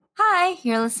Hi,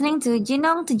 you're listening to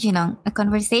Jinong, a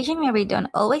conversation where we don't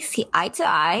always see eye to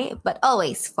eye, but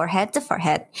always forehead to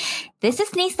forehead. This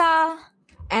is Nisa.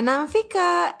 And I'm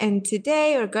Vika, and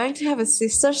today we're going to have a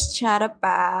sisters chat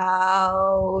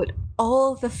about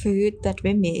all the food that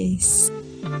we miss.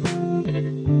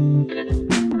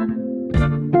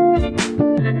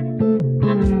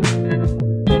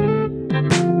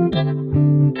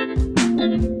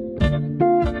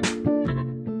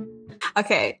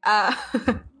 Okay,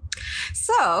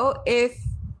 so if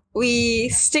we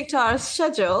stick to our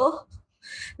schedule,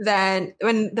 then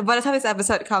by the time this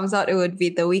episode comes out, it would be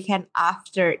the weekend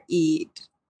after Eid.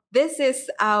 This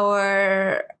is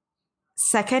our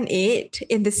second Eid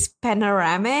in this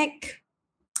panoramic.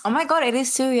 Oh my god, it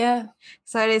is too, yeah.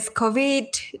 So it is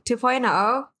COVID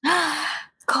 2.0.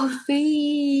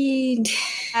 COVID.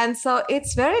 And so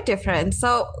it's very different.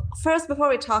 So first, before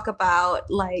we talk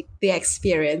about like the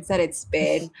experience that it's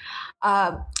been,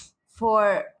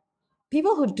 for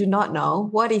people who do not know,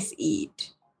 what is Eid?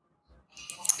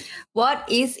 What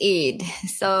is Eid?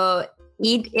 So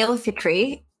Eid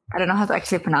al-Fitri, I don't know how to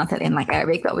actually pronounce it in like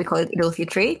Arabic, but we call it Eid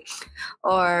al-Fitri,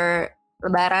 or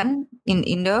Lebaran in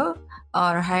Indo,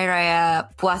 or Hari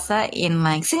Raya Puasa in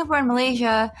like Singapore and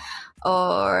Malaysia,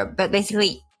 but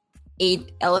basically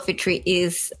Eid al-Fitri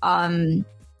is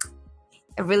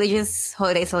a religious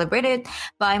holiday celebrated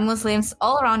by Muslims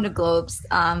all around the globe,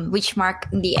 which mark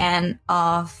the end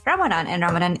of Ramadan. And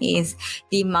Ramadan is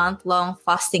the month-long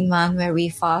fasting month where we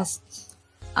fast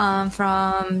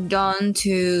from dawn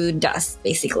to dusk,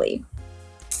 basically.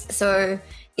 So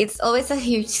it's always a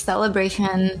huge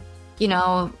celebration, you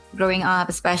know, growing up,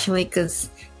 especially because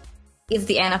it's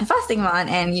the end of the fasting month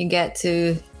and you get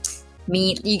to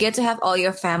have all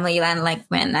your family. And like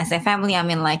when I say family, I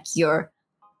mean like your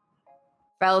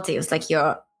relatives, like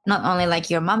not only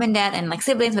like your mom and dad and like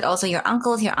siblings, but also your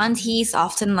uncles, your aunties,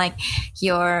 often like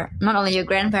not only your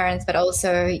grandparents, but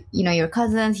also, you know, your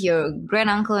cousins, your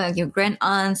granduncle and your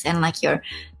grandaunts, and like your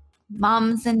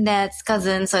moms and dad's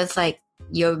cousins. So it's like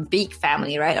your big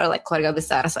family, right? Or like keluarga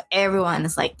besar. So everyone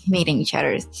is like meeting each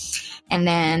other. And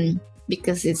then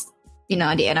because it's, you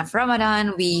know, the end of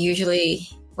Ramadan, we usually,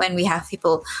 when we have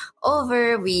people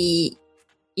over, we,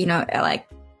 you know, like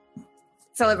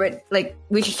celebrate, like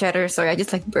wish each other. Sorry, I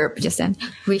just like burp just then.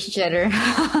 Wish each other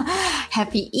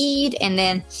happy Eid, and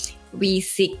then we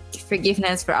seek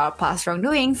forgiveness for our past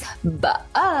wrongdoings. But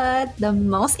the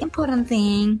most important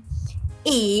thing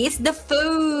is the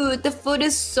food. The food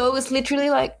is it's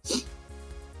literally like,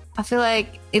 I feel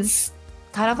like it's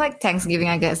kind of like Thanksgiving,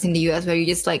 I guess, in the US, where you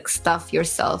just like stuff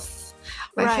yourself.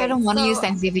 Right. Actually, I don't want to use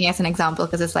Thanksgiving as an example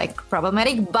because it's like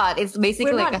problematic, but it's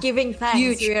basically we're like not giving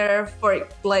thanks. We're for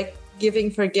like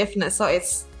giving forgiveness. So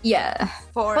it's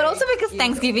but also because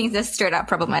Thanksgiving is just straight up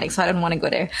problematic, so I don't want to go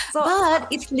there. But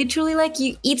it's literally like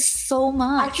you eat so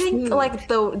much. I think like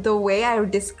the way I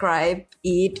describe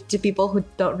Eid to people who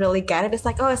don't really get it, it's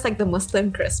like, oh, it's like the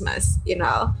Muslim Christmas, you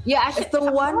know? Yeah, actually, it's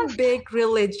the one big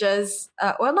religious.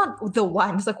 Well, not the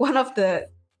one. It's like one of the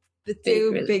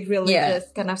two big religious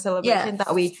kind of celebration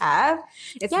that we have.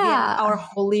 It's our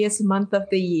holiest month of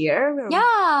the year.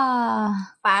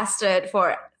 Fasted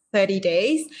for 30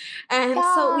 days. And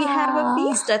so we have a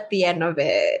feast at the end of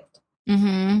it.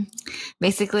 Mm-hmm.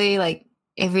 Basically, like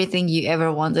everything you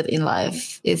ever wanted in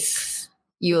life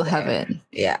you'll have it.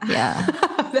 Yeah.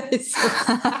 That is so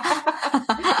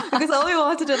because all we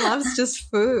wanted in life is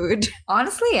just food.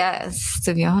 Honestly, yes,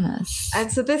 to be honest. And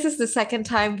so this is the second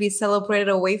time we celebrated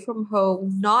away from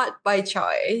home, not by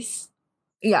choice.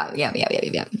 Yeah.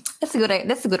 That's a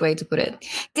good way to put it.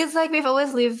 Because like we've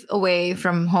always lived away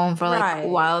from home for like a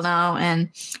while now, and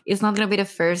it's not gonna be the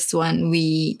first one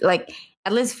we like.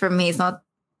 At least for me, it's not.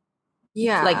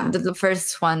 Yeah. Like the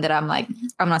first one that I'm like,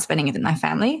 I'm not spending it with my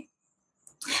family.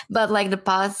 But like the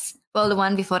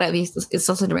one before that, it's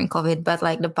also during COVID. But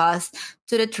like the past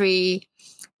 2 to 3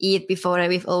 Eid before that,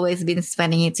 we've always been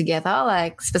spending it together.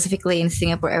 Like specifically in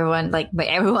Singapore, everyone, like by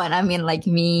everyone, I mean like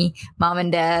me, mom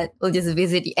and dad will just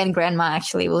visit you, and grandma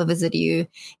actually will visit you,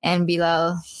 and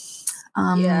Bilal,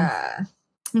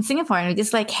 in Singapore, and we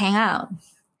just like hang out.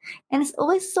 And it's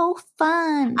always so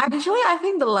fun. Actually, I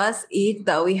think the last Eid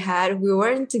that we had, we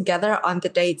weren't together on the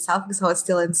day itself because I was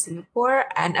still in Singapore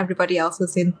and everybody else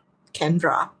was in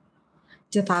Canberra.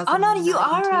 Oh no, you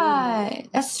are right.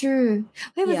 That's true.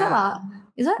 Wait, was that?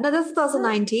 Is that? No, that's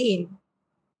 2019.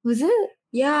 Was it?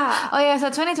 Yeah. Oh yeah, so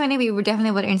 2020 we were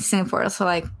definitely in Singapore. So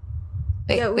like,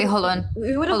 wait, hold on.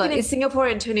 We would have been in Singapore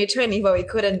in 2020, but we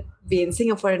couldn't be in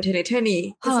Singapore in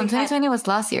 2020. Hold on, 2020 was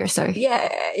last year, sorry.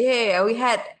 Yeah. We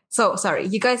had, so sorry,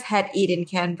 you guys had Eid in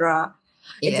Canberra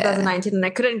in 2019, and I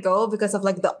couldn't go because of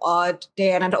like the odd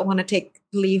day, and I don't want to take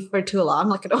leave for too long.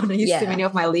 Like I don't want to use too many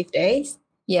of my leave days.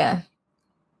 Yeah.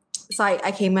 So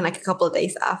I came in like a couple of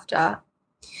days after.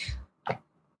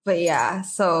 But yeah,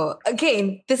 so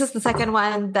again, this is the second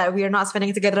one that we are not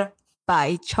spending together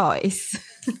by choice.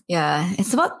 Yeah,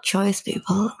 it's about choice,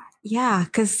 people. Yeah,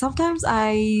 because sometimes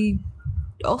I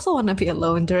also want to be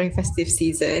alone during festive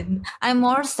season. I'm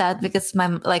more sad because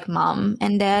my mom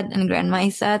and dad and grandma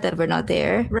is sad that we're not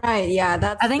there. Right,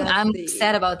 yeah, I think I'm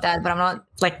sad about that, but I'm not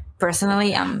like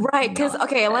personally. I'm right because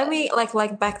okay, let me like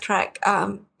backtrack.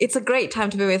 It's a great time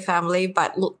to be with family,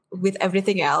 but with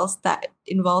everything else that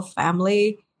involves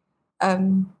family,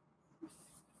 the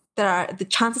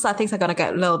chances are things are gonna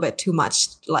get a little bit too much,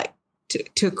 like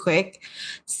too quick.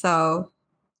 So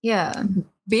yeah.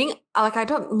 Being like, I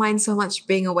don't mind so much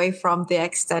being away from the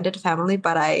extended family,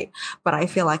 but I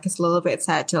feel like it's a little bit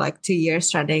sad to like 2 years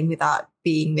stranding without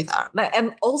being with our, like,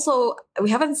 and also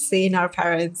we haven't seen our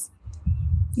parents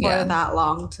for that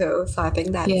long too. So I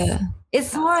think that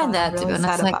it's more than that, really to be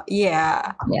honest. Like,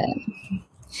 yeah.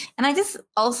 And I just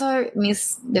also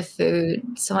miss the food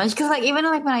so much because like even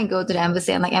like when I go to the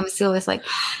embassy, and like embassy always like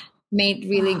made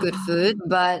really good food,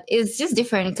 but it's just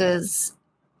different because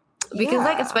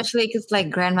like especially because like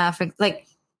grandma, like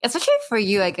especially for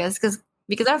you, I guess,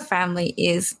 because our family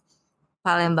is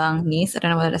Palembangese. I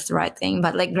don't know whether that's the right thing,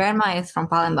 but like grandma is from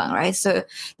Palembang, right? So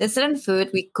there's certain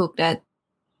food we cook that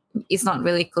is not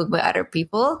really cooked by other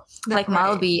people. Like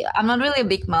Malbi. I'm not really a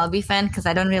big Malbi fan because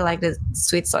I don't really like the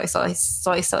sweet soy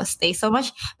sauce taste so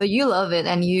much. But you love it,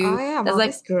 and you that's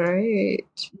like great.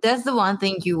 That's the one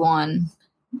thing you want,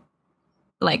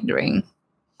 like during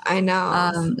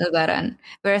Lebaran.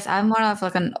 Whereas I'm more of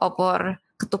like an opor,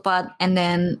 ketupat, and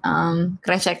then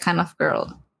krecek kind of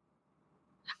girl.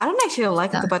 I don't actually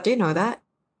like ketupat. Do you know that?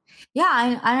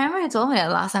 Yeah, I remember you told me that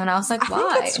last time, and I was like, why?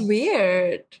 I think it's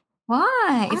weird.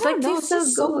 Why? It's like it's so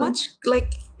just so much.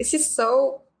 Like it's just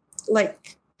so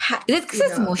like. Is it because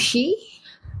it's mushy?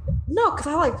 No, because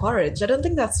I like porridge. I don't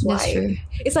think that's why. That's true.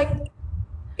 It's like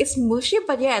it's mushy,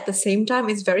 but yeah, at the same time,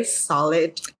 it's very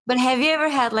solid. But have you ever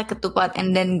had like a ketupat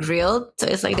and then grilled? So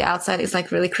it's like the outside is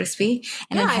like really crispy,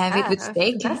 and then have it with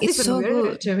steak. It's so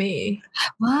good to me.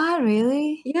 What,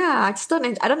 really? Yeah, I just don't.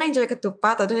 I don't enjoy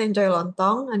ketupat. I don't enjoy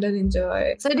lontong. I don't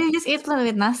enjoy. So do you just eat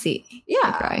with nasi?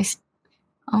 Yeah, rice.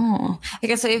 Oh,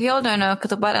 okay. So if you all don't know,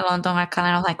 ketupat and lontong are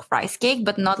kind of like rice cake,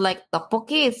 but not like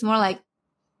tteokbokki. It's more like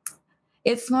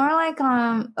what's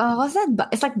that?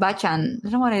 It's like bacang. I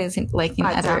don't know what it is like in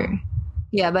other.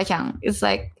 Yeah, bacang. It's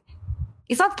like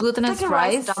it's not glutinous it's like a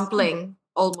rice dumpling.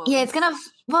 Almost. Yeah, it's kind of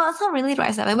it's not really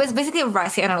rice dumpling, but it's basically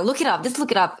rice. I don't know. Look it up. Just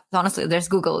look it up. Honestly, there's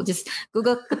Google. Just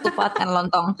Google ketupat and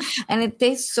lontong, and it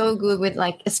tastes so good with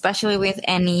like, especially with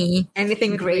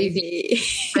anything gravy,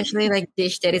 especially like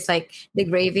dish that is like the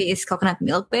gravy is coconut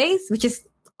milk based, which is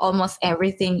almost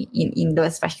everything in Indo,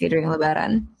 especially during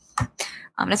Lebaran.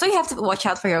 That's why you have to watch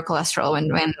out for your cholesterol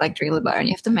when like during Lebaran.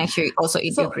 You have to make sure you also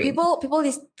eat your green. People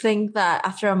just think that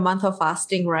after a month of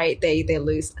fasting, right, they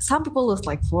lose. Some people lose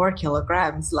like 4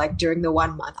 kilograms like during the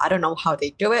 1 month. I don't know how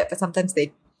they do it, but sometimes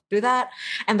they do that.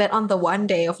 And then on the one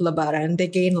day of Lebaran, they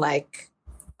gain like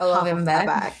a lot of them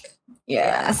back.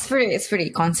 Yeah, it's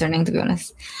pretty concerning, to be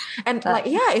honest. And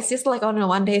it's just like on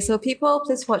one day. So people,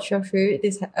 please watch your food.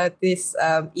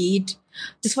 Eat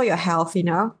just for your health, you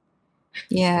know.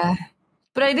 Yeah.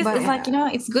 But it's like, you know,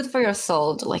 it's good for your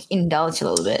soul to like indulge a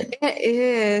little bit. It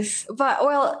is. But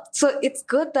so it's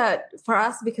good that for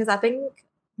us, because I think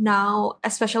now,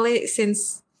 especially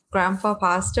since grandpa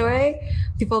passed away,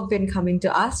 people have been coming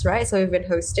to us, right? So we've been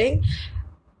hosting.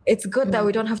 It's good that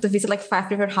we don't have to visit like 5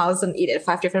 different houses and eat at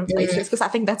 5 different places, because I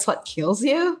think that's what kills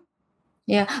you.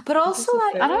 Yeah. But also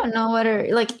like, I don't know whether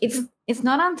like it's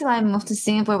not until I moved to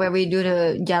Singapore where we do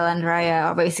the Jalan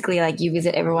Raya, or basically like you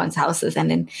visit everyone's houses and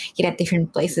then eat at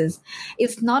different places.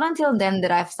 It's not until then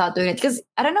that I've started doing it, because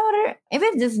I don't know whether if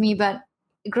it's just me, but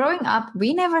growing up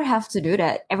we never have to do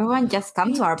that. Everyone just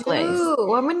comes to our place.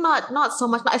 Well, I mean, not so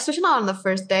much, especially not on the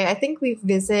first day. I think we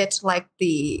visit like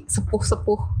the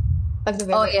sepuh. Like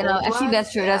the actually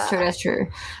that's true.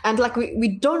 And like we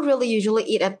don't really usually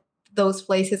eat at those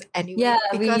places anyway,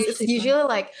 because it's usually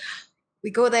like we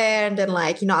go there and then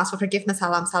like, you know, ask for forgiveness,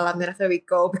 salam, then after we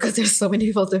go, because there's so many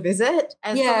people to visit,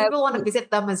 and some people want to visit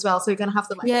them as well, so you're gonna have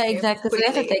to like exactly. So we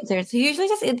have to take turns. So usually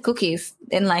just eat cookies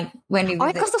and like when you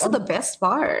visit. Because that's the best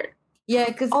part. Yeah,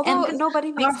 because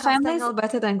nobody makes castengel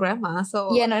better than grandma.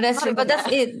 So yeah, no, that's true. But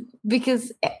that's it,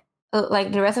 because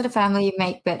like the rest of the family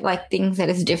make like things that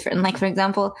is different. Like for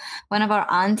example, one of our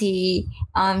auntie,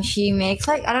 she makes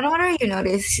like, I don't know whether you know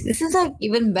this. This is like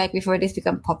even back before this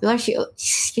become popular.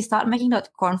 She started making that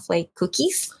cornflake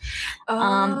cookies.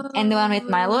 And the one with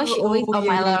Milo, she always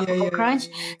Milo Cocoa Crunch.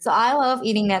 So I love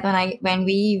eating that when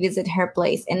we visit her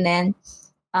place. And then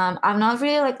I'm not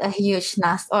really like a huge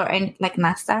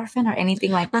nastar fan or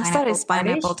anything like nastar is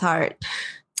pineapple tart.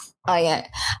 Oh yeah,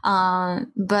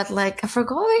 but like I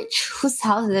forgot whose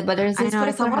house is it, but there's this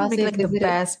particular house make like the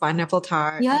best pineapple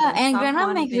tart. Yeah, and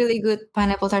grandma make really good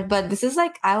pineapple tart. But this is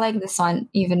like I like this one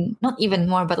not even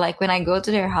more. But like when I go to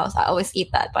their house, I always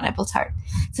eat that pineapple tart.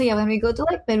 So yeah, when we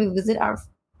visit our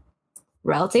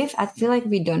relatives, I feel like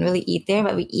we don't really eat there,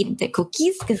 but we eat the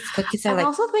cookies because cookies are like. I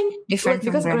also think different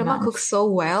because grandma cooks so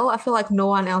well. I feel like no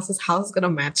one else's house is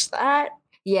gonna match that.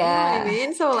 Yeah. You know what I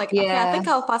mean? So like, okay, I think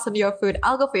I'll pass on your food.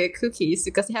 I'll go for your cookies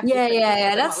because you have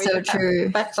Yeah, that's so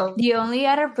true. The only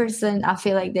other person I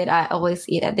feel like that I always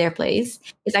eat at their place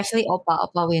is actually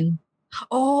Opa Win.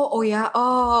 Oh yeah.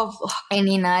 Oh. And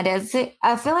Nina, that's it.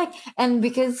 I feel like and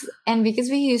because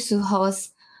we used to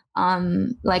host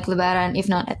like Lebaran, if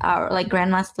not at our like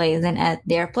grandma's place and at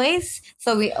their place.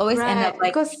 So we always end up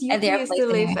like because you at their used place to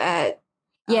live at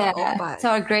yeah. So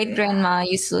our great grandma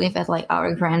used to live at like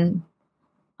our grand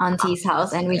auntie's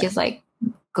house, and we just like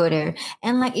go there.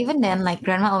 And like even then, like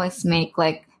grandma always make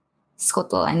like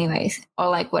skotel anyways, or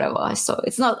like whatever. So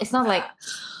it's not like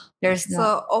there's no.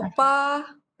 So Opa,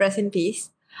 rest in peace.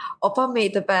 Opa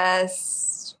made the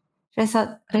best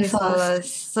risoles.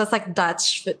 So it's like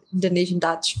Indonesian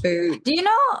Dutch food. Do you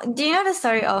know the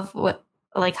story of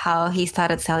how he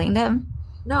started selling them?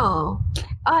 No.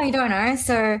 Oh, you don't know?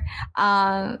 So,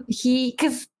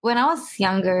 because when I was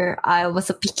younger, I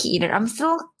was a picky eater. I'm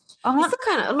still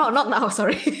kind of not now.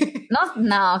 Sorry, not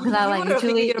now because I like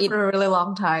usually eat for a really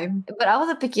long time. But I was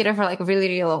a picky eater for like a really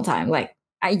really long time. Like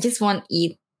I just won't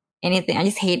eat anything. I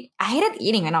hated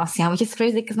eating when I was young, which is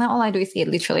crazy because now all I do is eat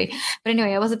literally. But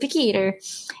anyway, I was a picky eater,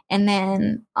 and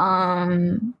then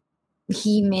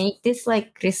he made this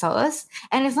like risoles,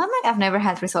 and it's not like I've never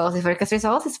had risoles before because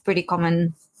risoles is pretty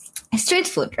common street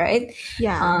food, right?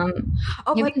 Yeah.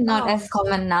 Maybe not as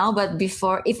common now, but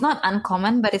before it's not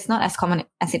uncommon, but it's not as common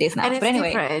as it is now. And it's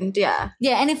different, yeah.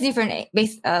 Yeah, and it's different.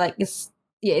 It's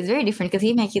very different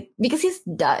because he's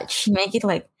Dutch. He make it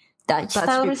like Dutch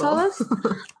style risoles.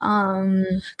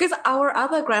 Because our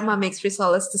other grandma makes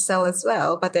risoles to sell as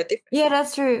well, but they're different. Yeah,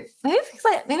 that's true. Maybe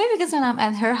because when I'm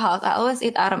at her house, I always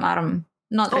eat aram,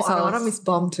 not risoles. Aram is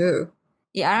bomb too.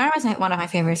 Yeah, aram is one of my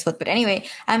favorite food. But anyway,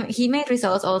 he made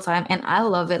risoles all the time, and I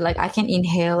love it. Like I can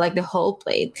inhale like the whole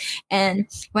plate. And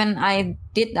when I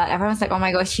did that, everyone's like, "Oh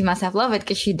my gosh, she must have loved it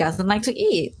because she doesn't like to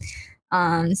eat."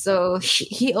 So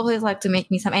he always liked to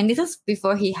make me some. And this is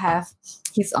before he have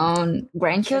his own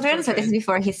grandchildren. So this is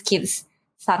before his kids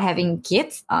start having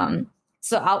kids.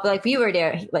 So we were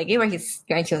there, like we were his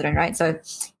grandchildren, right? So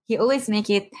he always make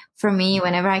it for me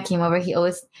whenever I came over. He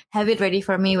always have it ready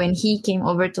for me when he came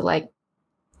over to like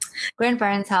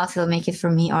grandparents' house. He'll make it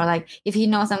for me, or like if he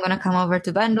knows I'm gonna come over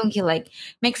to Bandung, he'll like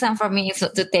make some for me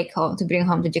to take home, to bring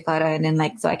home to Jakarta, and then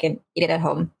like so I can eat it at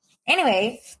home.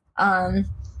 Anyway,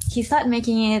 he started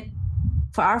making it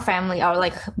for our family, our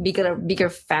like bigger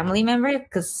family member,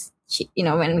 because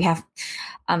when we have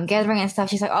gathering and stuff,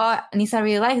 she's like, "Oh, Nisa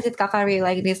really likes it, Kaka really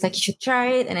likes this, like you should try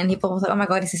it." And then people was like, "Oh my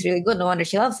god, this is really good, no wonder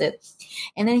she loves it."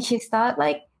 And then she started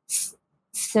like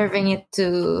serving it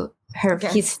to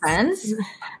his friends,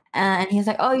 and he's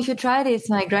like, "Oh, you should try this,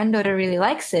 my granddaughter really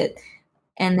likes it."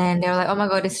 And then they were like, "Oh my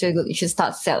god, it's really good, you should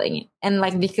start selling it." And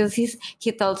like because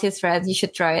he told his friends, "You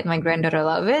should try it, my granddaughter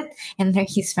love it." And then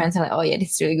his friends are like, "Oh yeah,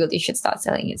 this is really good, you should start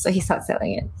selling it." So he started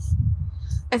selling it.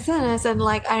 It's so nice. And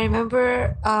like I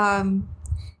remember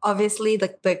obviously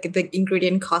the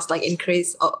ingredient cost like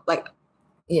increase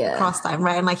across time,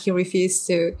 right? And like he refused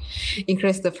to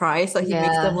increase the price, so he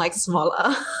makes them like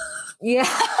smaller. Yeah,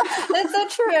 that's so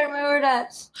true. I remember that.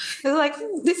 It's like,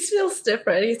 this feels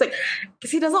different. He's like, because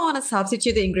he doesn't want to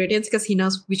substitute the ingredients because he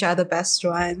knows which are the best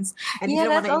ones, and he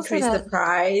doesn't want to increase the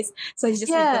price, so he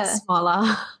just makes it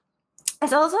smaller.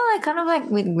 It's also like kind of like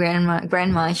with grandma.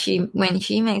 When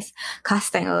she makes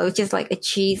castengel, which is like a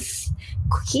cheese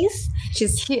cookies,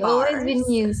 she always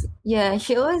use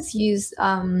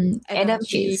Edam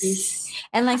cheese.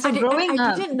 And like so growing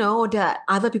up, I didn't know that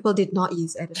other people did not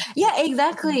use Edam cheese. Yeah,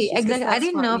 exactly. I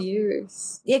didn't know.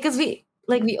 Yeah, because we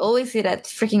always see that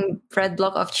freaking bread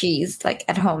block of cheese like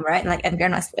at home, right? Like at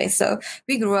grandma's place. So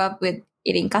we grew up with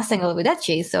eating castengel with that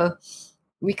cheese. So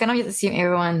we kind of just assume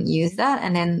everyone use that,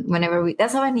 and then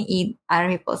that's how when we eat other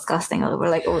people's casting, we're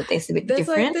like, oh, it tastes a bit That's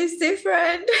different. Like, tastes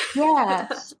different. Yeah,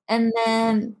 and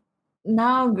then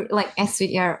now, like as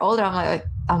we are older,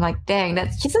 I'm like, dang,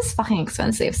 that's just as fucking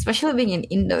expensive, especially being in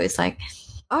Indo. It's like,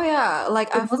 oh yeah,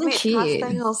 like I've made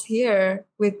castangles here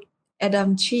with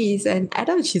Edam cheese, and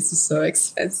Edam cheese is so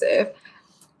expensive.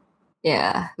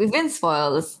 Yeah, we've been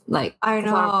spoiled. Like I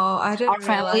know, our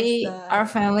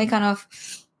family kind of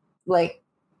like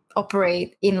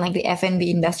operate in like the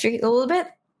F&B industry a little bit.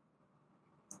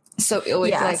 So we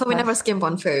always so we never skimp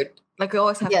on food. Like we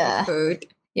always have good food.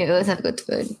 Yeah, we always have good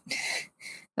food.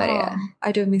 But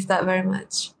I do miss that very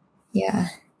much. Yeah.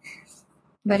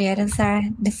 But yeah, those are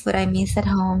the food I miss at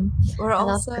home. I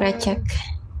love krecek.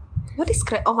 What is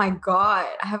krecek? Oh my god,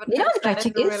 I haven't had that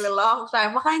in a really long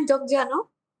time. Makan Jogja, no?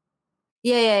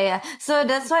 Yeah. So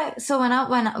that's why. So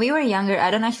when we were younger, I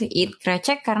don't actually eat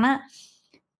krecek karena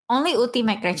only Uti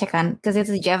make krecek kan, because it's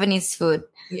a Javanese food.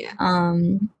 Yeah.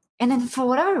 And then for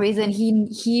whatever reason,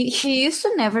 she used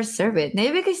to never serve it.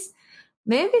 Maybe because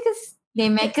they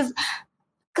make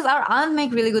because our aunt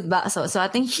make really good bakso, so I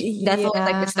think that's always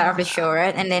like the star of the show,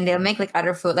 right? And then they'll make like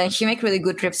other food, like she make really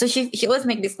good ribs. So she always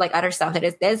make this like other stuff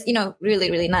that's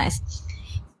really really nice.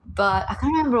 But I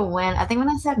can't remember when. I think when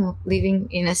I started living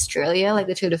in Australia, like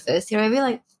the first year, maybe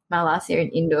like my last year in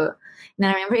Indo. And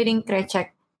then I remember eating krecek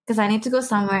because I need to go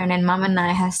somewhere, and then mom and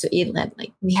I has to eat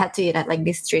like we had to eat at like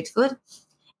this street food.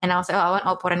 And I was like, I want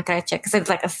opor and krecek because it's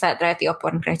like a set, right? The opor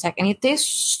and krecek. And it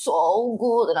tastes so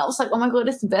good. And I was like, oh my God,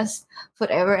 it's the best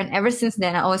food ever. And ever since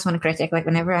then, I always want krecek. Like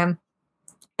whenever I'm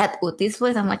at Uti's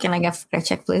place, I'm like, can I get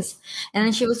krecek, please? And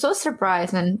then she was so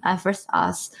surprised when I first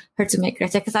asked her to make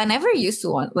krecek because I never used to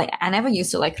like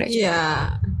krecek.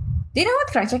 Yeah. Do you know what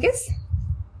krecek is?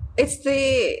 It's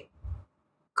the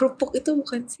kerupuk itu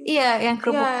bukan sih? Yeah, yang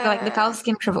kerupuk, like the cow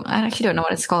skin kerupuk. I actually don't know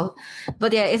what it's called.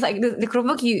 But yeah, it's like the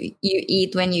kerupuk you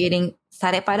eat when you're eating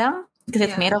sate padang because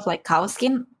it's made of like cow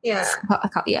skin. Yeah. I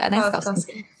think it's cow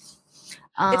skin.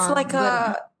 It's like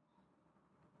like,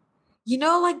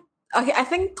 okay, I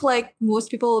think like most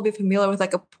people will be familiar with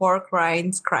like a pork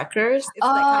rinds crackers. It's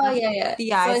yeah.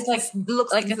 Yeah, so it's like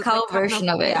looks like a cow version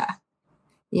of it.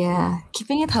 Yeah,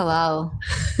 keeping it halal.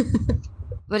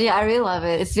 But yeah, I really love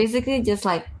it. It's basically just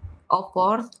like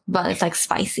opor, but it's like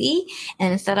spicy,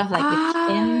 and instead of like the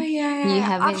chicken, you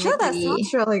have it. Actually, that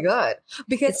sounds really good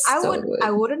because I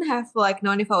wouldn't have like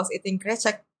known if I was eating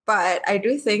krecek, but I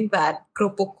do think that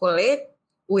kerupuk kulit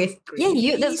with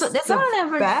that's what I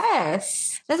never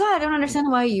best. That's why I don't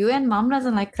understand why you and mom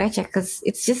doesn't like krecek because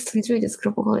it's just literally just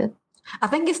kerupuk kulit. I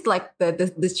think it's like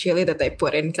the chili that they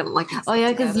put in, kind of like. Oh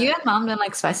yeah, because you and mom don't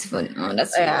like spicy food. Oh,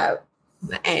 that's weird.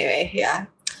 Anyway, yeah.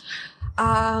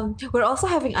 We're also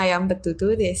having ayam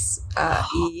betutu this Eid.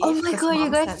 Oh my god, you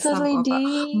guys totally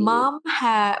did. Mom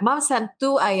sent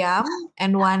 2 ayam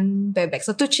and 1 bebek,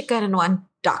 so 2 chicken and 1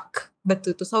 duck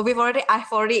betutu. So I've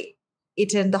already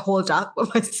eaten the whole duck by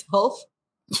myself.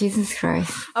 Jesus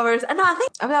Christ. No, I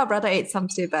think our brother ate some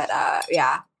too, but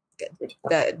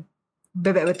the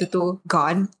bebek betutu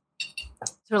gone.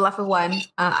 So we're left with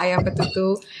 1 ayam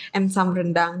betutu and some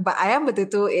rendang. But ayam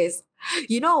betutu is,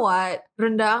 you know what,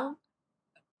 rendang,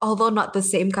 although not the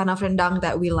same kind of rendang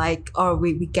that we like or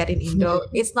we get in Indo,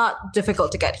 it's not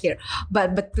difficult to get here.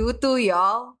 But betutu,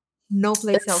 y'all, no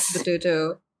place sells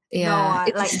betutu. Yeah.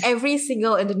 No, like every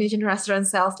single Indonesian restaurant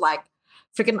sells like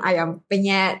freaking ayam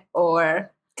penyet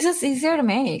or... Because it's easier to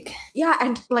make. Yeah,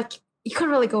 and like you can't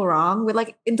really go wrong with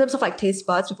like, in terms of like taste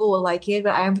buds, people will like it,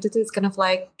 but ayam betutu is kind of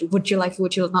like, would you like it,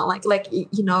 would you not like? Like,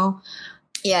 you know...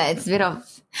 Yeah, it's a bit of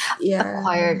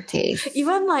acquired taste.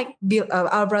 Even like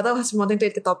our brother was wanting to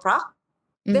eat ketoprak.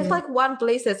 There's like one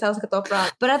place that sells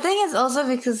ketoprak. But I think it's also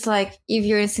because like if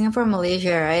you're in Singapore,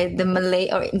 Malaysia, right? The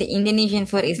Malay or the Indonesian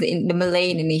food is the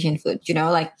Malay Indonesian food. You know,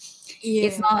 like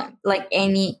it's not like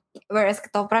any. Whereas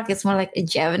ketoprak is more like a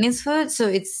Javanese food, so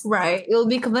it's right. It will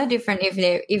be completely different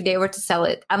if they were to sell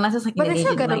it, unless it's like. But it's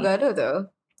not gado-gado though.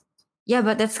 Yeah,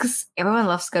 but that's because everyone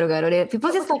loves gado-gado.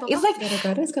 People just like it's like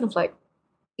gado-gado is kind of like.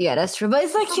 Yeah, that's true. But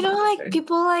it's like, you know, like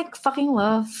people like fucking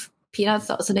love peanut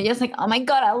sauce. And they're just like, oh my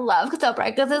God, I love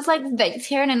ketoprak because it's like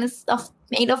vegetarian and it's stuff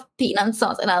made of peanut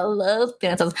sauce. And I love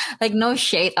peanut sauce. Like, no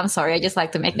shade. I'm sorry. I just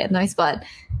like to make that noise. But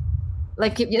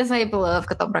like, just like people love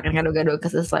ketoprak and gado-gado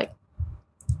because it's like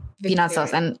peanut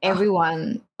sauce. And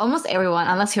almost everyone,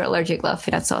 unless you're allergic, love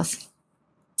peanut sauce.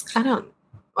 I don't.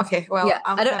 Okay, well, yeah,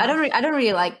 I don't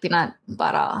really like peanut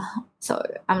butter. So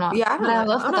I'm not. Yeah, I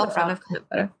love I'm not a fan of peanut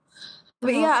butter.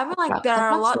 But yeah, I mean, like there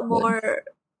are a lot more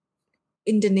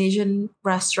Indonesian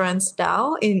restaurants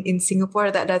now in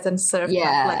Singapore that doesn't serve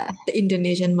like the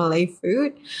Indonesian Malay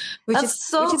food, which is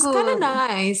kind of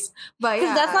nice. But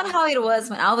because that's not how it was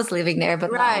when I was living there.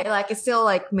 But right, like it's still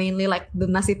like mainly like the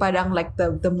nasi padang, like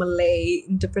the Malay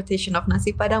interpretation of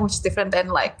nasi padang, which is different than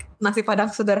like nasi padang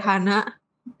sederhana.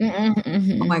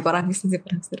 Oh my god, I miss nasi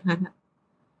padang sederhana.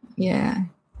 Yeah.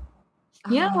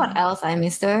 You know what else I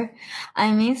miss there? I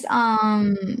miss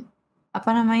apa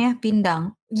namanya,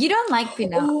 pindang. You don't like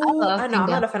pindang? I know,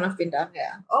 I'm not a fan of pindang.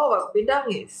 Yeah. Oh, but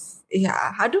pindang is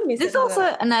I do miss. This is also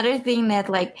another thing that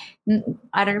like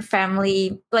other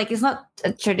family like it's not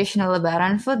a traditional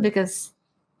Lebaran food because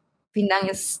pindang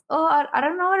is I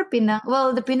don't know what pindang.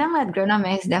 Well, the pindang that grandma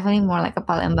makes is definitely more like a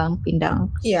Palembang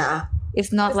pindang. Yeah.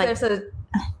 It's not like there's a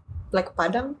like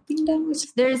Padang pindang.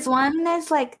 There's one that's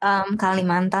like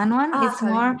Kalimantan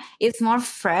one. It's more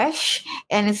fresh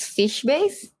and it's fish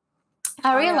based.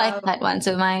 I really like that one.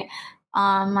 So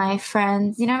my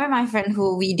friends, you remember my friend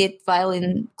who we did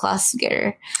violin class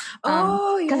together?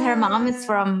 Because her mom is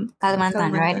from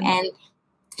Kalimantan, right? And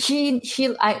she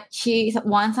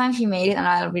one time she made it and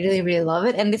I really, really love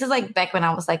it. And this is like back when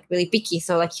I was like really picky.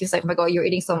 So like she was like, oh my god, you're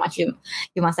eating so much, you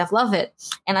must have loved it.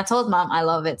 And I told mom I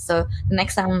love it. So the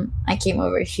next time I came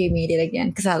over, she made it again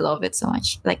because I love it so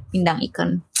much. Like pindang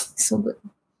ikan, so good.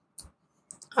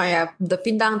 Oh yeah, the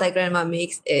pindang that grandma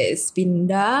makes is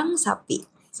pindang sapi.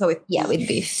 So with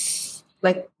beef.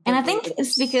 Like, and I think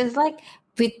it's because like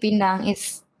with pindang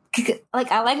it's like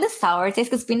I like the sour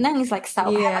taste because pindang is like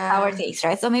sour taste,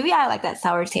 right? So maybe I like that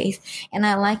sour taste, and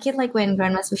I like it like when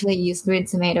grandma especially use green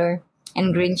tomato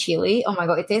and green chili. Oh my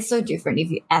god, it tastes so different if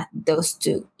you add those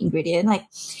two ingredients. Like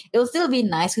it'll still be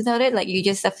nice without it. Like you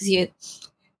just substitute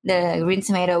the green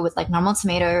tomato with like normal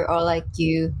tomato, or like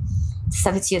you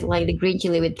substitute like the green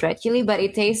chili with red chili, but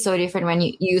it tastes so different when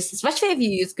you use, especially if you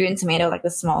use green tomato, like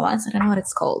the small ones. I don't know what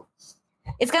it's called.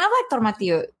 It's kind of like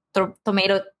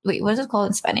tomato. Wait, what is it called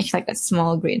in Spanish? Like a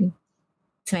small green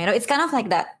tomato. It's kind of like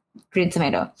that green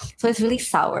tomato. So it's really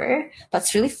sour, but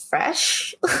it's really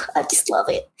fresh. I just love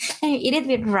it. And you eat it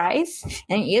with rice,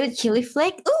 and you eat it with chili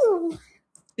flake. Ooh,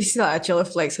 you still add chili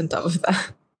flakes on top of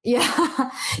that.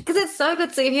 Yeah, because it's so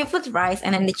good. So if you put rice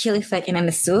and then the chili flake and then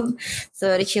the soup,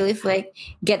 so the chili flake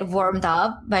get warmed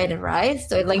up by the rice,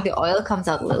 so like the oil comes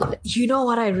out a little bit. You know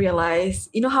what I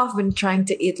realized? You know how I've been trying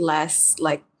to eat less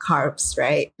like carbs,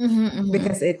 right?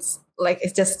 Because it's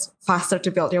just faster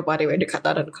to build your body when you cut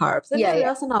down on carbs. And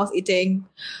also I was eating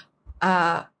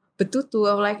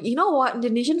betutu. I'm like, you know what?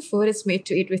 Indonesian food is made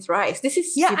to eat with rice. This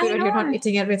is stupid when you're not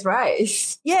eating it with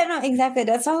rice. Yeah, no, exactly.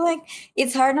 That's why like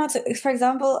it's hard not to. For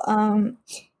example, I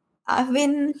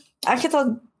actually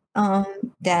told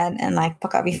Dad and like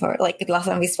Paka before, like the last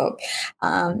time we spoke.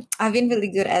 I've been really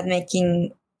good at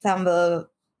making sambal.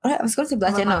 I was going to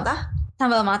belajar no.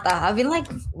 Sambal mata. I've been like,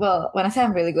 well, when I say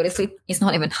I'm really good, it's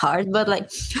not even hard, but like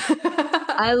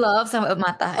I love sambal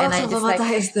mata. And I just sambal mata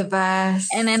is the best.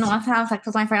 And then one time I was like,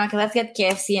 told my friend, okay, let's get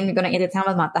KFC and we're gonna eat it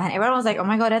sambal mata. And everyone was like, oh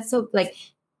my god, that's so like,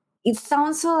 it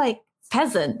sounds so like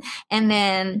peasant. And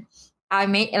then I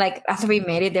made like after we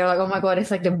made it, they were like, oh my god,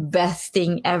 it's like the best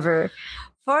thing ever.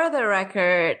 For the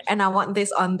record, and I want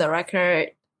this on the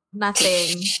record,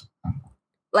 nothing.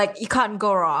 Like you can't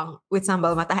go wrong with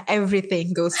sambal mata.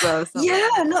 Everything goes well.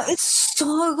 Yeah, no, it's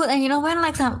so good. And you know when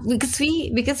like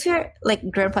because we're like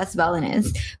grandpa's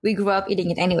Balinese, we grew up eating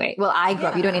it anyway. Well, I grew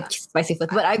up. You don't eat spicy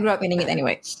food, but I grew up eating it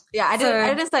anyway. Yeah, I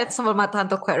didn't start sambal mata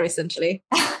until quite recently.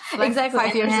 Like exactly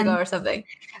 5 years ago or something.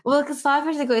 Well, because 5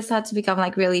 years ago it started to become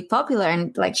like really popular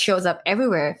and like shows up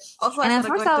everywhere. Also, I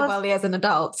started going to Bali as an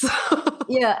adult. So.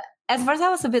 Yeah, at first I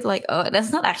was a bit like, oh,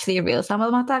 that's not actually a real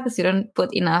sambal mata because you don't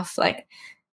put enough like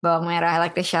bawang merah,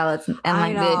 like the shallots and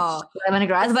like the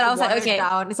lemongrass. But I was like, okay,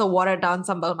 it's a watered down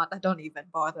sambal mata. Don't even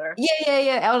bother.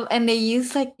 Yeah. And they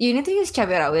use like you need to use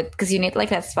cabai rawit because you need like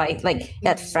that spice, like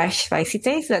that fresh spicy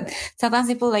taste. But sometimes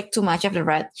people like too much of the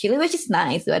red chili, which is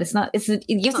nice, but it's not.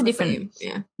 It gives a different.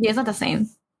 Yeah, it's not the same.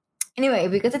 Anyway,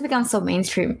 because it becomes so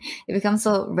mainstream, it becomes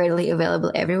so readily available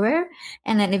everywhere,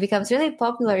 and then it becomes really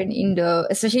popular in Indo,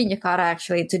 especially in Jakarta,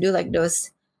 actually, to do like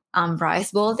those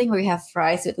rice bowl thing where you have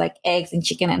rice with like eggs and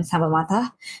chicken and sambal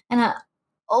mata. And I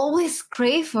always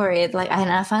crave for it. Like, and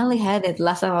I finally had it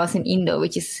last time I was in Indo,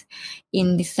 which is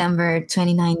in December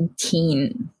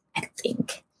 2019, I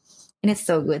think. And it's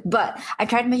so good. But I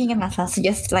tried making it myself, so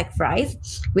just like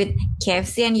rice with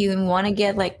KFC, and you want to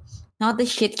get like not the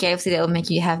shit KFC that'll make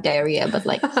you have diarrhea, but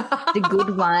like the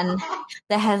good one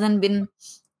that hasn't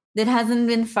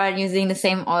been fried using the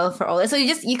same oil for all. So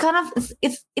you kind of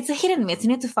it's a hit and miss. You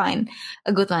need to find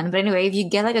a good one. But anyway, if you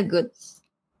get like a good,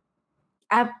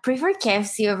 I prefer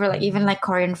KFC over like even like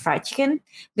Korean fried chicken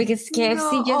because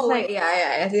KFC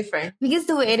different. Because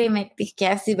the way they make the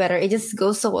KFC better, it just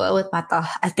goes so well with matah,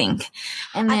 I think.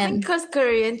 And then I think because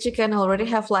Korean chicken already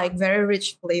have like very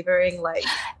rich flavoring, like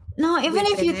no, even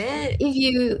if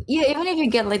you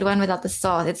get like the one without the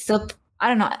sauce, it's still, I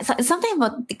don't know. It's something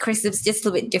about the crisp is just a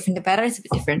little bit different. The batter is a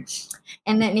bit different.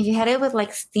 And then if you had it with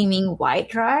like steaming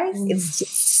white rice, it's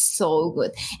just so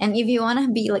good. And if you want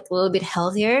to be like a little bit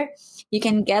healthier, you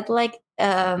can get like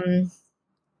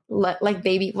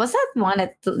baby. What's that one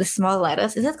at the small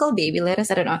lettuce? Is it called baby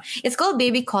lettuce? I don't know. It's called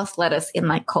baby Coles lettuce in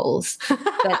like Coles.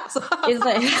 But it's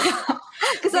like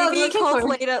because I was looking for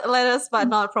lettuce, but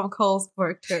not from Coles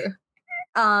work too.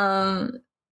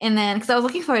 And then, because I was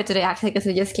looking for it today, actually, because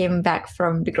we just came back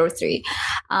from the grocery.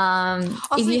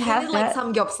 If you have that, like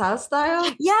samgyeopsal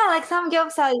style? Yeah, like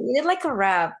samgyeopsal. You did like a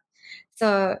wrap.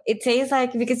 So it tastes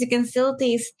like, because you can still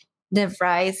taste the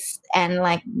rice and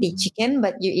like the chicken,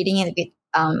 but you're eating it with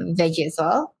veggie as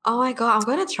well. Oh my God, I'm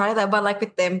going to try that, but like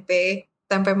with tempe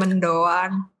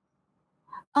mendoan.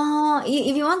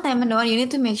 If you want tempe mendoan, you need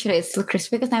to make sure it's still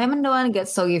crispy because tempe mendoan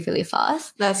gets soggy really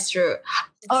fast. That's true.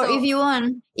 Or if you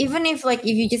want, even if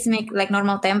you just make like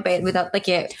normal tempe without the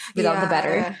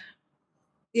batter.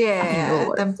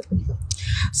 Yeah.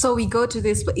 So we go to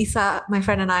this, Isa, my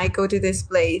friend and I go to this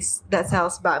place that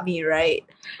sells bakmi, right?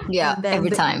 Yeah,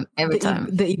 every time.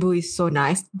 The ibu is so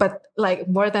nice. But like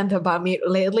more than the bakmi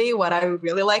lately, what I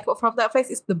really like from that place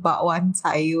is the bakwan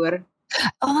sayur.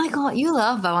 Oh my God, you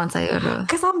love bakwan sayur.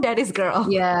 Because I'm daddy's girl.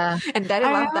 Yeah. And daddy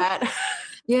loved that.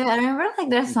 Yeah, I remember like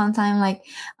there's some time like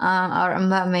our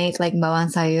mbak made like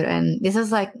bakwan sayur, and this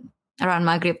was like around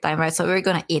Maghrib time, right? So we were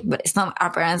gonna eat, but it's not,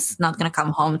 our parents not gonna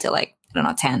come home till like, I don't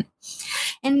know, 10.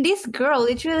 And this girl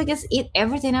literally just eat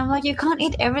everything. I'm like, you can't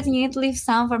eat everything. You need to leave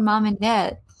some for mom and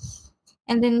dad.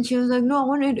 And then she was like, no, I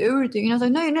want to eat everything. And I was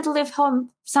like, no, you need to leave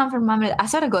some for mom and dad. I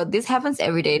swear to God, this happens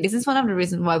every day. This is one of the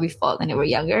reasons why we fought when we were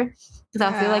younger.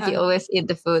 Because I feel like you always eat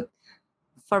the food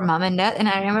for mom and dad. And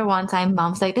I remember one time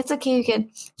mom's like, that's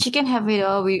okay, she can have it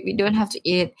all. We don't have to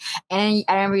eat it. And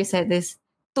I remember you said this,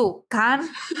 tuh kan?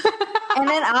 And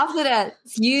then after that,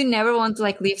 you never want to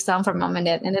like leave some for mom and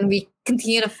dad. And then we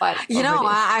continue to fight. You know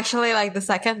what? Actually, like the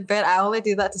second bit, I only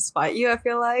do that to spite you, I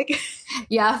feel like.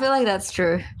 Yeah, I feel like that's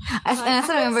true. And I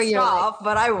still remember you. Stop,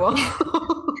 but I won't.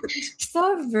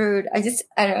 So rude. I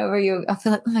remember you. I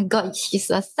feel like, oh my God, she's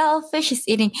so selfish. She's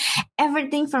eating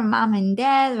everything from mom and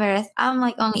dad, whereas I'm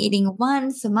like only eating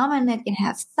one, so mom and dad can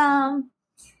have some.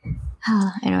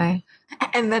 Anyway.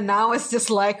 And then now it's just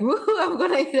like, woohoo, I'm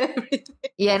gonna eat everything.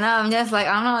 Yeah, no, I'm just like,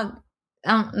 now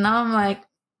I'm like,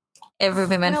 every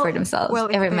woman for themselves. Well,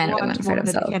 every man and woman for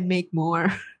themselves. They can make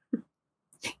more.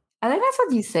 I think that's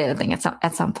what you said, I think,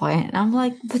 at some point. And I'm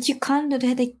like, but you can't do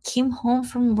that. They came home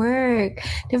from work.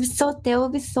 They will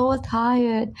be so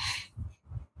tired.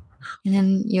 And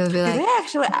then you'll be like, they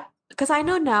actually, because I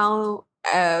know now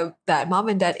that mom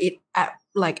and dad eat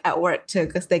at work too,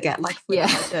 because they get like food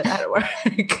at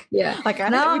work. Yeah, like we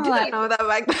didn't know that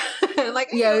back then. Like,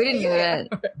 yeah, we didn't know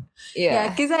that. Yeah,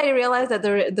 because I realized that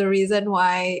the reason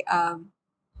why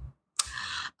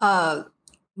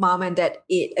mom and dad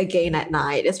eat again at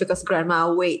night is because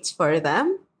grandma waits for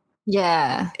them.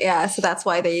 Yeah, so that's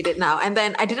why they eat it now. And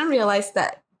then I didn't realize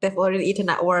that they've already eaten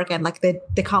at work and like they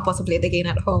can't possibly eat again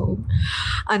at home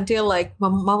until like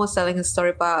mom was telling a story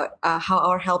about how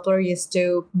our helper used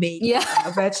to make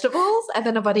vegetables and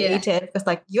then nobody ate it because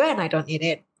like you and I don't eat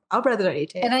it, our brother don't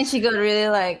eat it, and then she got really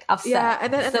like upset. Yeah,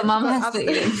 and then mom has to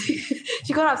eat it.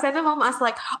 She got upset and mom asked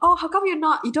like, oh, how come you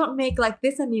don't make like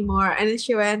this anymore? And then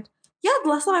she went, yeah, the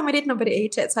last time I made it nobody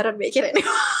ate it, so I don't make it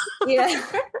anymore. Yeah.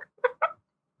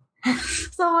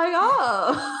 So I'm like,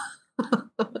 oh.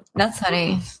 That's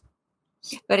funny.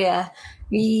 But yeah,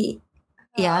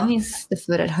 I miss the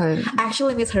food at home. I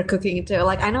actually miss her cooking too.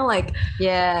 Like, I know, like...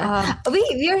 Yeah.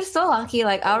 We are so lucky.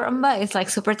 Like, our Amba is like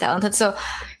super talented. So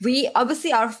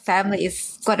obviously our family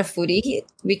is quite a foodie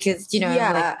because, like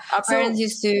our parents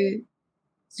used to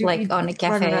like own a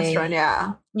cafe. Run a restaurant,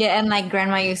 yeah. Yeah, and like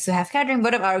grandma used to have catering.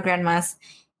 Both of our grandmas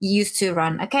used to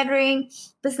run a catering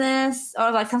business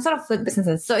or like some sort of food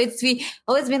businesses. So we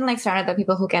always been like surrounded by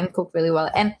people who can cook really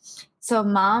well. And so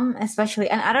mom especially,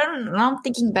 and I don't know, I'm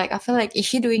thinking back, I feel like, is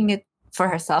she doing it for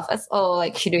herself as or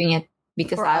like she doing it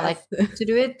because I like to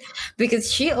do it?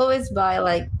 Because she always buy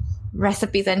like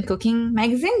recipes and cooking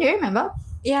magazine. Do you remember?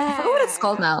 Yeah. I forgot what it's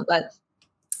called now, but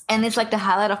And it's like the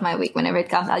highlight of my week. Whenever it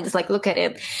comes, I'll just like look at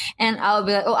it and I'll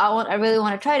be like, oh, I really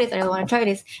want to try this. I really want to try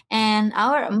this. And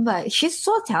our Mba, she's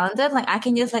so talented. Like I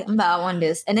can just like, Mba, I want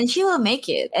this. And then she will make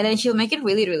it. And then she'll make it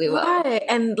really, really well. Right.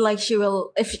 And like she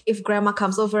will, if grandma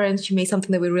comes over and she makes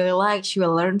something that we really like, she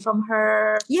will learn from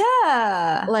her.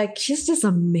 Yeah. Like she's just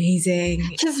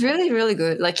amazing. She's really, really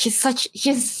good. Like she's such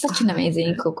an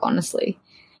amazing cook, honestly.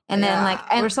 And then like,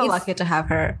 and we're so lucky to have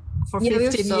her. For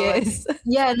 15 years.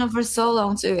 Yeah, no, for so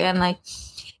long too. And like,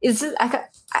 it's just,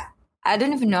 I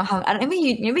don't even know how, maybe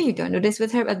you don't do this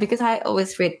with her, but because I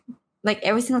always read, like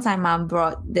every single time mom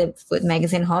brought the food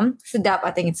magazine home, Sedap, I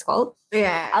think it's called.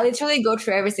 Yeah. I'll literally go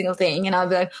through every single thing and I'll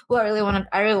be like, oh, I really want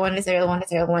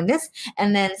this.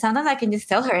 And then sometimes I can just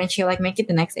tell her and she'll like make it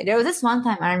the next day. There was this one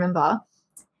time I remember,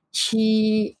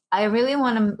 I really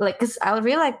want to, like, cause I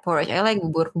really like porridge. I like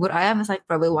bubur. Bubur ayam is like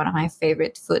probably one of my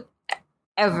favorite food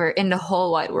ever in the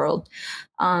whole wide world.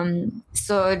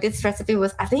 So this recipe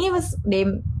was, I think they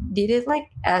did it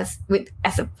like with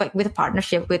a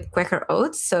partnership with Quaker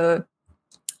Oats. So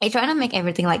I try to make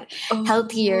everything like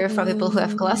healthier for people who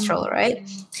have cholesterol, right?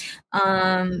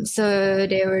 So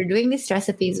they were doing these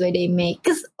recipes where they make,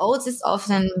 because oats is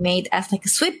often made as like a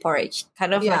sweet porridge,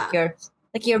 kind of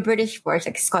like your British porridge,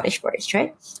 like Scottish porridge,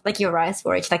 right? Like your rice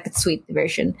porridge, like the sweet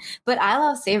version. But I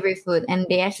love savory food, and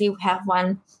they actually have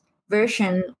one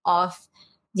version of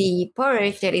the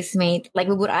porridge that is made like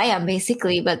bubur ayam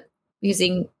basically, but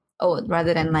using oat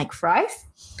rather than like rice.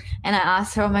 And I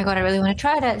asked her, oh my god, I really want to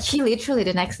try that. She literally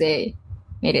the next day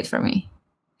made it for me.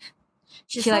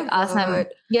 She asked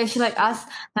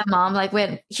my mom, like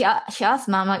when she asked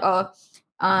mom like, oh,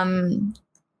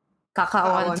 Kakak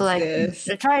want to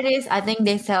like try this. I think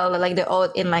they sell like the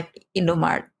oat in like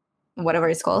Indomart, whatever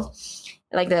it's called,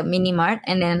 like the mini mart.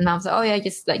 And then mom's like, oh yeah,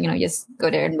 just like, just go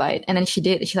there and buy it. And then she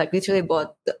did. She like literally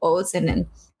bought the oats and then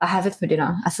I have it for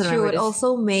dinner. She would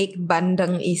also make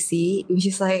bandeng isi, which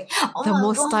is like the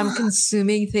most time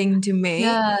consuming thing to make.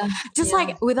 Yeah. Just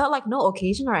like without like no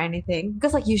occasion or anything.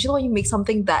 Because like usually when you make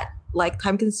something that like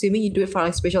time consuming, you do it for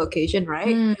like special occasion,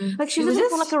 right? Like she did it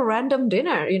for like a random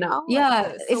dinner, Yeah.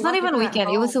 Like, it's not even a weekend.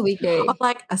 It was a weekday. Of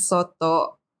like a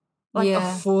soto. Like a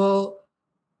full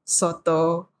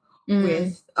soto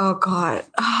with, oh god.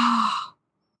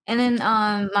 And then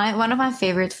one of my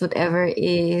favorite food ever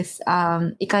is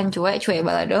ikan cuek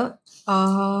balado.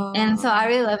 Oh. And so I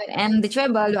really love it. And the cuek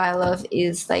balado I love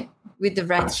is like with the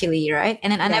red chili, right?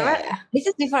 And then this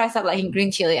is before I started liking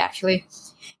green chili actually.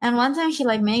 And one time she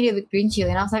like made it with green chili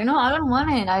and I was like, no, I don't want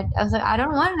it. I was like, I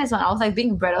don't want this one. I was like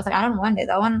being bred. I was like, I don't want it.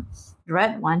 I want the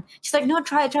red one. She's like, no,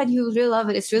 try it. You will really love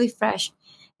it. It's really fresh.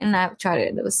 And I tried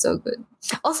it. It was so good.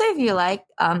 Also, if you like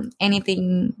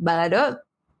anything balado,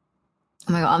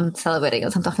 oh my god, I'm celebrating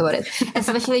as I'm talking about it.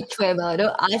 Especially cuek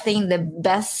balado. I think the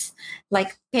best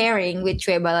like pairing with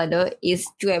cuek balado is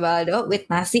cuek balado with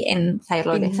nasi and sayur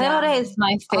lodeh. Sayur lodeh is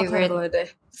my favorite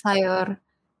sayur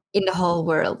in the whole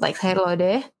world. Like sayur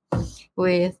lodeh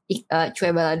with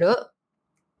cuek balado.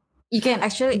 You can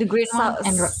actually the green one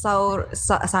and sayur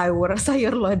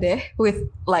lodeh with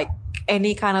like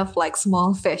any kind of like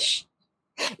small fish.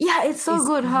 Yeah, it's so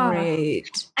good, huh?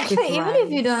 Great. Actually, even if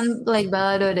you don't like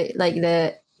balado, like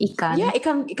the ikan. Yeah,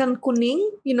 ikan kuning,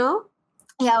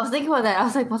 Yeah, I was thinking about that. I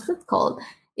was like, what's it called?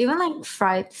 Even like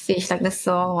fried fish, like the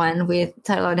sour one with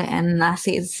sayur lodeh and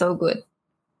nasi is so good.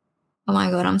 Oh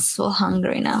my god, I'm so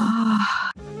hungry now.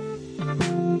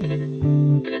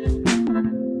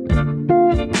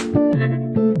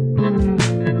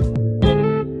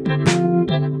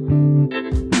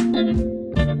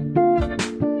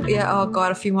 Yeah, oh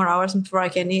god, a few more hours before I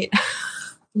can eat.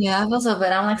 Yeah, also,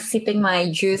 but I'm like sipping my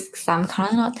juice because I'm kind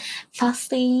of not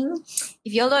fasting.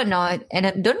 If y'all don't know it,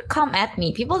 and don't come at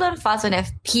me. People don't fast when they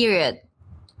have period.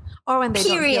 Or when they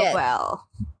don't feel well.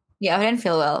 Yeah, I didn't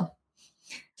feel well.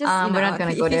 Just, we're not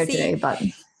going to go there today, but...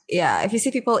 Yeah, if you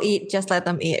see people eat, just let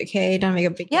them eat, okay? Don't make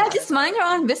a big deal. Yeah, just mind your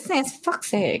own business. Fuck's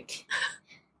sake.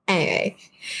 Anyway.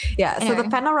 Yeah, so the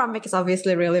panoramic is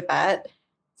obviously really bad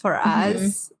for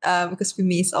us because we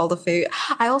miss all the food.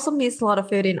 I also miss a lot of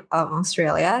food in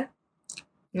Australia.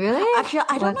 Really? Actually,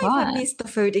 I don't know if I miss the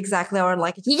food exactly or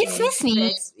like... You just miss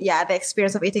me. The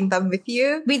experience of eating them with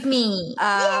you. With me.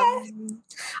 Yes.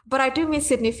 But I do miss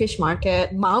Sydney Fish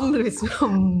Market. Mom really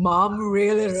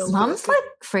Mom's like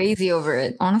crazy over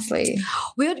it, honestly.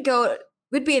 We'd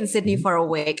be in Sydney for a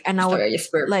week and I would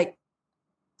like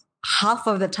half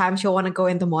of the time she'll want to go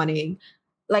in the morning.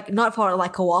 Like not for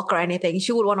like a walk or anything.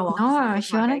 She would want to walk. No,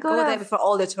 she want to go there before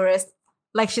all the tourists.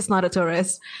 Like she's not a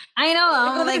tourist. I know.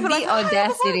 I'm like the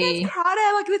audacity. It's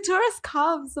crowded. Like the tourist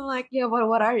comes. I'm like, yeah,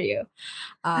 what are you?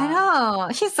 I know.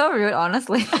 She's so rude,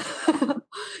 honestly.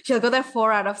 she'll go there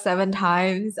 4 out of 7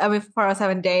 times. I mean, 4 out of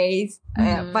 7 days.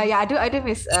 But yeah, I do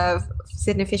miss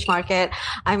Sydney Fish Market.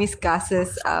 I miss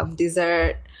Gus's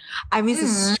dessert. I miss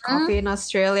his coffee in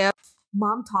Australia.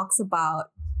 Mom talks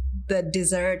about the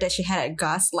dessert that she had at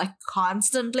Gus like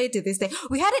constantly to this day.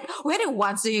 We had it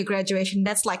once during your graduation.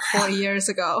 That's like 4 years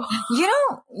ago.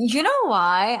 You know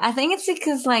why? I think it's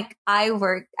because like I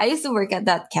used to work at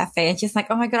that cafe, and she's like,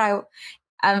 oh my god,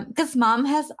 because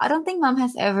I don't think mom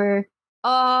has ever.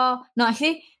 Oh no,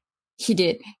 actually, she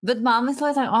did. But mom is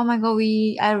always like, oh my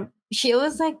god, she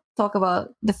always like talk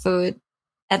about the food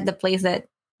at the place that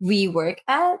we work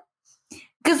at.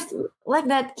 Because like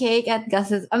that cake at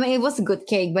Gus's, I mean, it was a good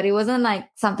cake, but it wasn't like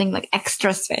something like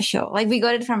extra special. Like we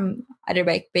got it from other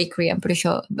bakery, I'm pretty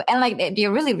sure. And like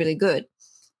they're really, really good.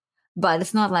 But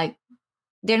it's not like,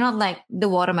 they're not like the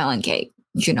watermelon cake,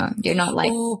 you know? They're not like.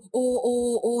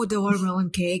 Oh, the watermelon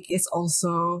cake is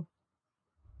also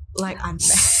like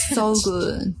unfair. So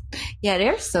good. Yeah,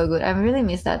 they're so good. I really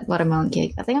miss that watermelon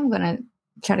cake. I think I'm going to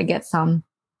try to get some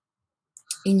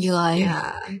in July.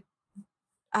 Yeah.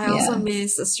 I also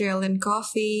miss Australian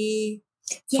coffee.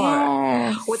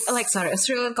 Yeah.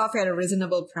 Australian coffee at a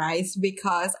reasonable price,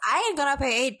 because I ain't gonna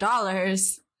pay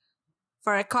 $8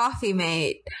 for a coffee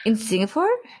mate. In Singapore?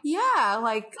 Yeah,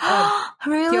 like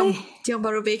really? Tiong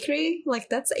Bahru Bakery, like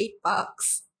that's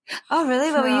 $8. Oh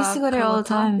really? But we used to go there all the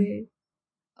time. Coffee.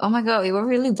 Oh my god, we were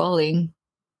really balling.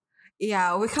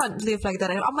 Yeah, we can't live like that.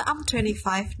 I'm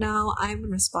 25 now. I'm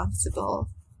responsible.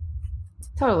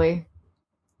 Totally.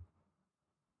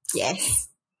 Yes.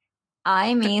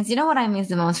 You know what I miss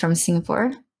the most from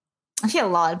Singapore? Actually a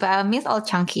lot, but I miss Old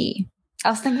Chunky.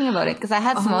 I was thinking about it because I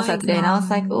had samosa today and I was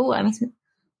like, oh, I miss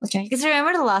Old Chunky. Because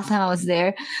remember the last time I was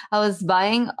there, I was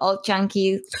buying Old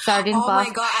Chunky sardine puff. Oh my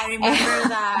god, I remember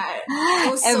that.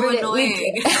 It was so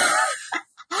annoying.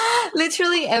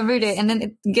 Literally every day. And then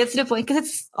it gets to the point, because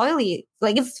it's oily,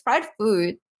 like it's fried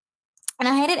food. And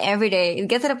I hate it every day. It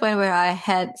gets to the point where I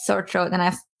had sore throat and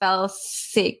I fell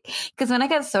sick. Because when I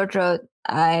get sore throat,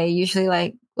 I usually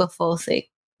like will fall sick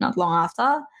not long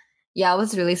after. Yeah, I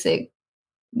was really sick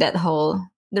the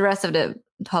rest of the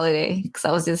holiday because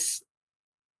I was just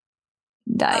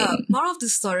dying. Moral of the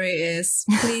story is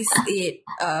please eat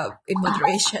in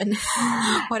moderation.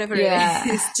 Whatever it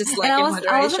is, just like in moderation.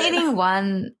 I wasn't eating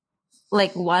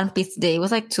one piece a day. It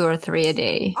was like 2 or 3 a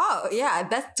day. Oh yeah,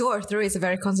 that 2 or 3 is a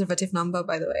very conservative number,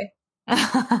 by the way.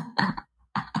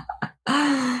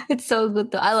 It's so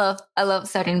good though. I love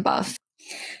sardine puff.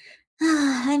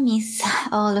 I miss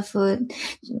all the food.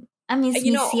 I miss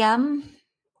mee siam.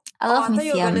 I love mee siam. I thought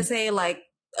you were gonna say like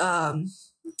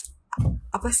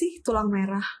apa sih tulang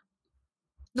merah?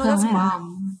 No, that's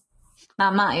mom.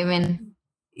 Mama, you mean?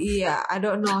 Yeah, I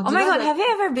don't know. Oh my god, have you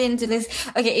ever been to this?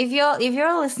 Okay, if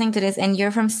you're listening to this and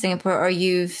you're from Singapore, or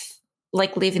you've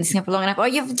like lived in Singapore long enough, or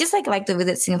you've just like to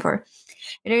visit Singapore,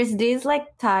 there's this like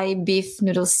Thai beef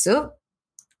noodle soup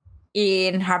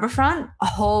in Harbourfront.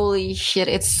 Holy shit,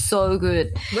 it's so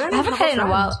good. I haven't had it in a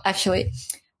while, actually.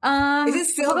 Is it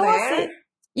still there?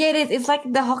 Yeah, it is. It's like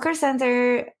the hawker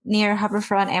center near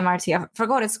Harbourfront MRT. I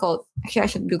forgot what it's called. Actually, I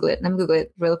should Google it. Let me Google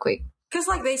it real quick. Because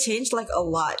like they changed like a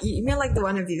lot. You mean like the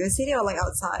one in Vivo City or like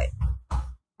outside?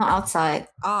 Outside.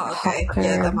 Oh, okay. Hawker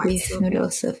yeah, that might beef noodle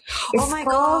soup. Oh my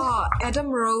god, Adam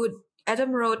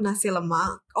Road nasi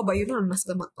lemak. Oh, but you know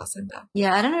nasi lemak Placenta.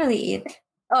 Yeah, I don't really eat.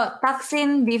 Oh,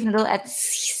 Taksin beef noodle at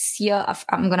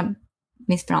I'm gonna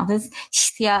mispronounce this.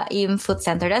 Sia Im Food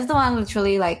Center. That's the one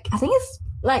literally like, I think it's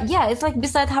like, yeah, it's like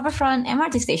beside Harbourfront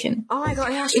MRT station. Oh my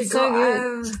god, yeah, it's so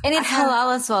good. And it's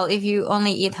halal as well. If you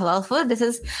only eat halal food, this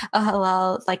is a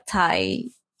halal like Thai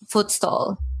food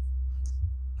stall.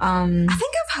 I think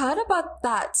I've heard about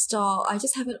that stall. I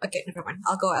just haven't. Okay, never mind.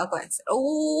 I'll go and say,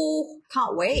 oh,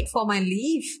 can't wait for my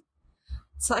leave.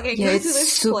 So I can go to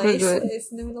this place good.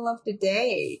 It's in the middle of the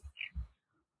day.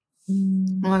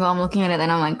 Oh my god, I'm looking at it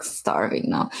and I'm like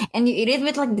starving now. And you eat it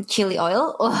with like the chili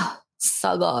oil. Oh,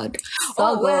 so good.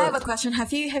 So good. Well, I have a question.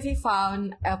 Have you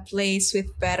found a place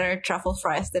with better truffle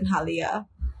fries than Halia?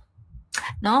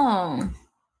 No.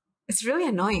 It's really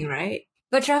annoying, right?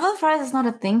 But truffle fries is not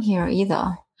a thing here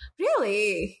either.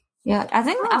 Really? Yeah, I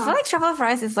feel like truffle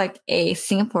fries is like a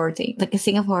Singapore thing. Like a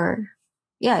Singapore.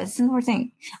 Yeah, it's a Singapore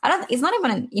thing. It's not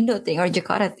even an Indo thing or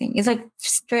Jakarta thing. It's like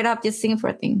straight up just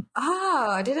Singapore thing. Oh,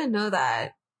 I didn't know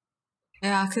that.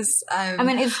 Yeah, because I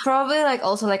mean, it's probably like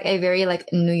also like a very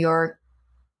like New York,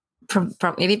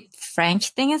 maybe French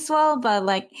thing as well. But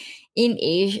like in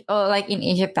Asia or like in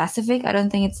Asia Pacific, I don't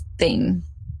think it's a thing.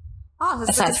 Oh,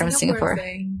 that's aside from Singapore.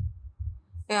 Thing.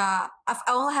 Yeah, I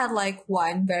only had like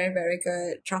one very, very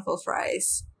good truffle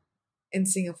fries. in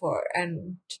Singapore,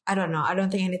 and I don't know. I don't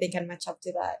think anything can match up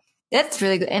to that. That's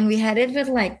really good. And we had it with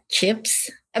like chips.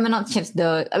 I mean, not chips,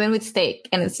 though. I mean, with steak,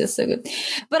 and it's just so good.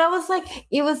 But I was like,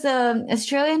 it was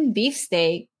Australian beef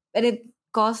steak, and it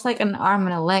cost like an arm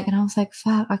and a leg, and I was like,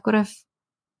 fuck, I could have.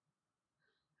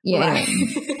 Yeah, Right.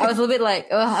 anyway. I was a little bit like,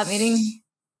 oh, I'm eating.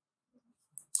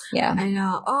 Yeah, I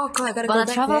know. Oh god, I gotta go but the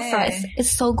back truffle there. fries is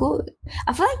so good.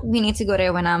 I feel like we need to go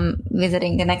there when I'm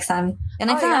visiting the next time. The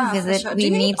next time I visit, sure. we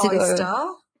need to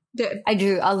go. I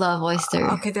do. I love oyster.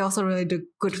 Okay, they also really do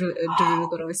really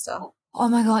good oyster. Oh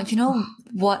my god! You know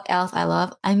what else I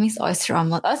love? I miss oyster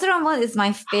omelet. Oyster omelet is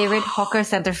my favorite hawker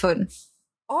center food.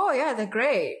 Oh yeah, they're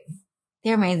great.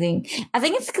 They're amazing. I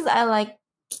think it's because I like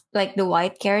the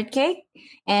white carrot cake,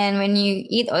 and when you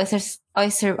eat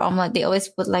oyster omelet, they always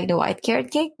put like the white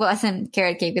carrot cake. Well, as in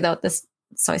carrot cake without the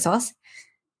soy sauce,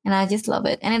 and I just love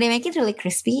it. And then they make it really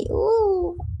crispy.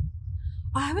 Ooh.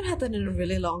 I haven't had that in a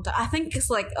really long time. I think it's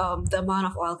like the amount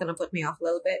of oil gonna put me off a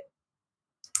little bit.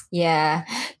 Yeah,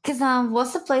 because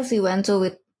what's the place we went to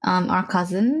with our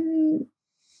cousin?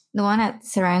 The one at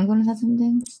Serangoon or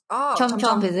something? Oh, Chom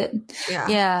Chom, is it? Yeah.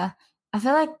 Yeah. I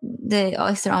feel like the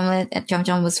oyster omelet at Chom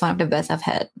Chom was one of the best I've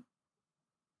had.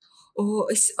 Oh,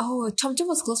 Chom Chom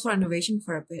was closed for renovation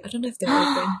for a bit. I don't know if they're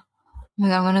open. Oh my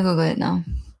god, I'm gonna Google it now.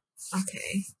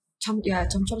 Okay. Chom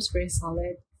Chom's pretty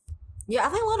solid. Yeah, I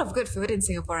think a lot of good food in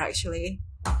Singapore actually.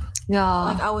 Yeah.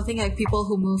 Like I would think like people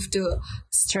who move to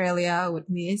Australia would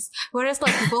miss. Whereas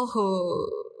like people who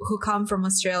come from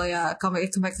Australia come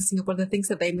back to Singapore, the things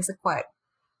that they miss are quite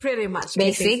pretty much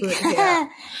basic food here.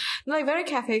 Like very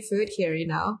cafe food here, you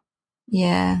know.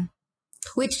 Yeah.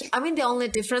 Which I mean the only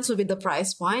difference would be the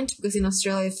price point, because in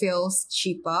Australia it feels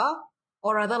cheaper.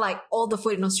 Or rather like all the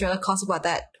food in Australia costs about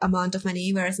that amount of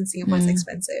money, whereas in Singapore it's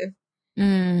expensive.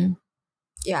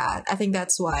 Yeah, I think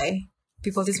that's why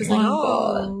people just was like,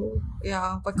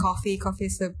 yeah, but coffee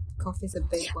is a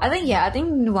big one. I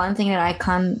think one thing that I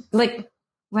can't, like,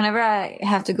 whenever I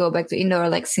have to go back to Indo or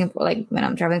like Singapore, like when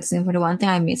I'm traveling to Singapore, the one thing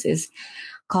I miss is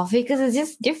coffee, because it's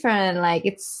just different. Like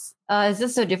it's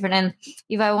just so different. And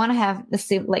if I want to have the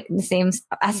same,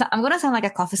 I'm gonna sound like a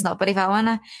coffee snob, but if I want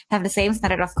to have the same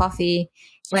standard of coffee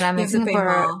when I'm in Singapore,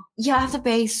 I have to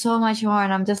pay so much more,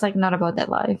 and I'm just like not about that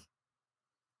life.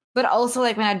 But also,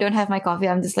 like, when I don't have my coffee,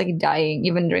 I'm just, like, dying,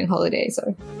 even during holidays.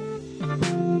 So.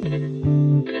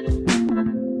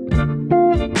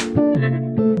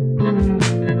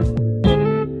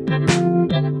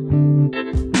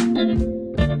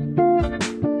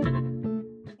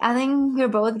 I think we're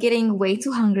both getting way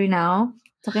too hungry now.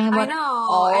 Talking about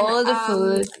all the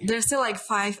food. There's still, like,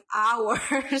 5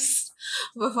 hours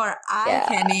before I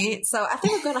can eat. So I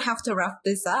think we're going to have to wrap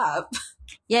this up.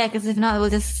 Yeah, because if not, we'll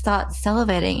just start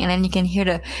salivating, and then you can hear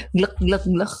the gluck, gluck,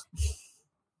 gluck.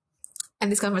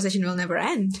 And this conversation will never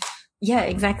end. Yeah,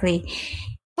 exactly.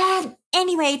 But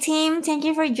anyway, team, thank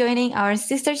you for joining our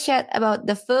sister chat about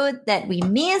the food that we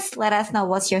missed. Let us know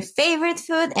what's your favorite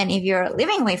food. And if you're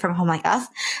living away from home like us,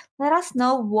 let us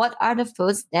know what are the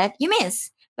foods that you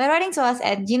miss by writing to us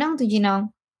at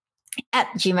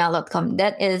jinongtojinong@gmail.com.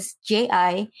 That is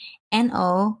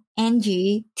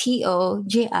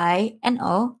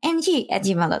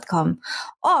JINONGTOJINONG@gmail.com,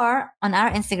 or on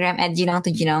our Instagram at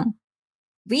jinongtojinong.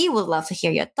 We would love to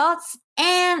hear your thoughts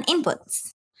and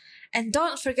inputs. And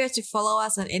don't forget to follow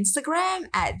us on Instagram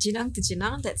at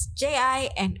jinongtojinong. That's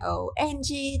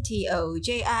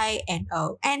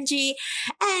JINONGTOJINONG.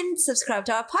 And subscribe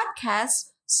to our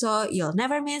podcast so you'll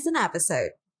never miss an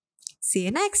episode. See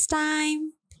you next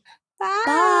time. Bye.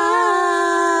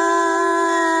 Bye.